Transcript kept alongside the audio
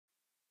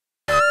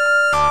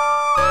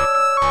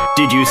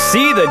Did you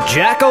see the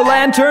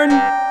jack-o'-lantern?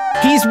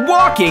 He's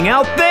walking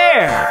out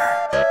there!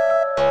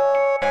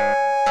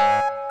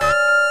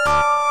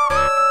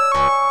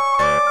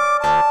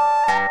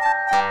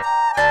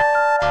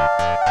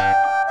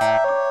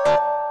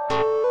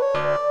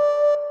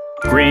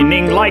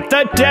 Grinning like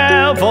the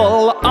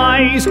devil,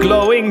 eyes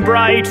glowing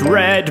bright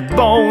red,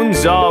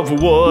 bones of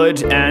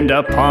wood and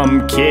a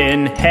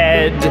pumpkin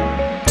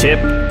head.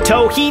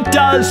 Tiptoe he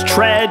does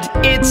tread,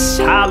 it's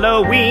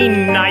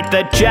Halloween night,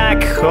 the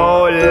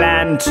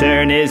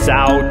jack-o'-lantern is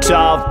out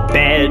of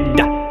bed.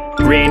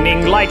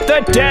 Grinning like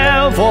the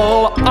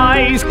devil,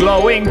 eyes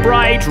glowing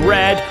bright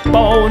red,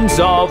 bones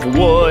of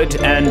wood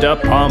and a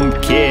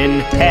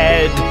pumpkin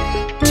head.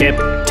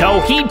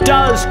 Tiptoe he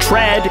does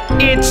tread,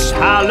 it's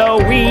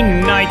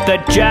Halloween night, the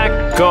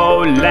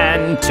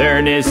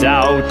jack-o'-lantern is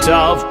out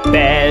of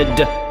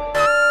bed.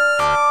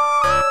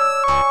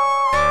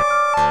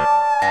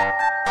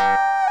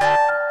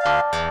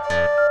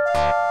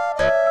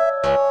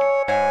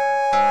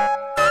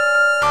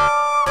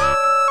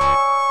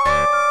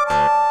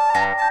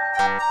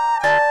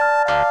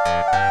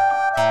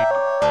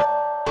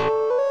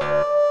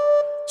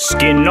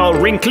 Skin all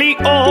wrinkly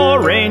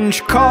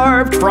orange,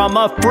 carved from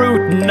a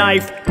fruit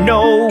knife,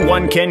 no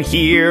one can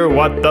hear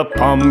what the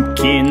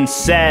pumpkin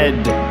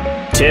said.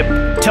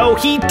 Tiptoe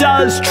he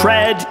does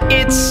tread,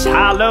 it's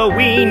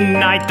Halloween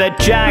night, the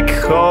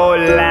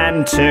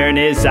jack-o'-lantern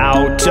is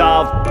out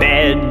of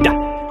bed.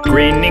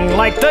 Grinning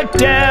like the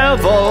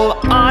devil,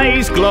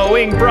 eyes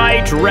glowing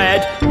bright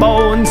red,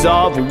 bones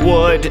of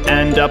wood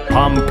and a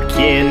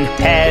pumpkin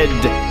head.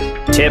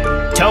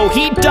 Tiptoe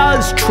he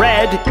does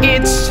tread,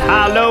 it's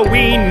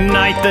Halloween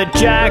night, the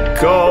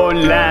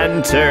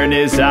jack-o'-lantern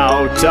is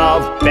out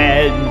of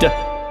bed.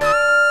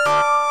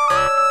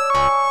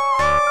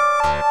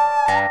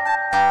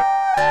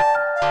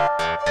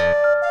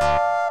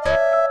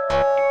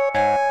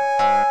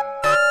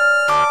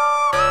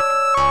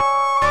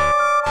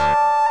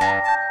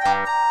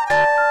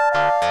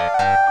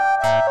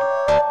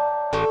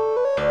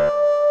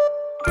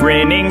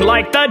 Grinning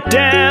like the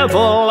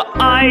devil,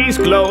 eyes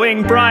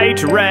glowing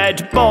bright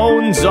red,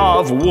 bones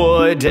of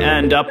wood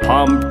and a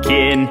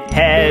pumpkin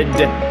head.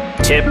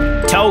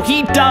 Tiptoe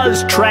he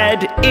does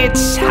tread,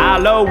 it's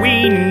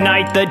Halloween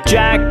night, the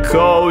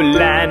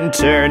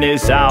jack-o'-lantern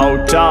is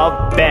out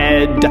of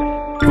bed.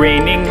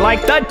 Grinning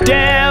like the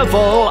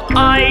devil,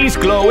 eyes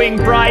glowing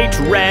bright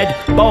red,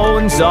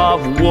 bones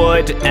of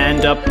wood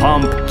and a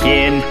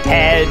pumpkin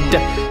head.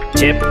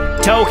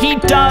 Tiptoe he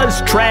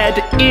does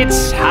tread,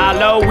 it's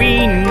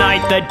Halloween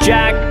night, the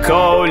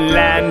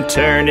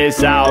jack-o'-lantern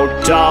is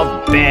out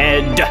of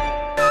bed.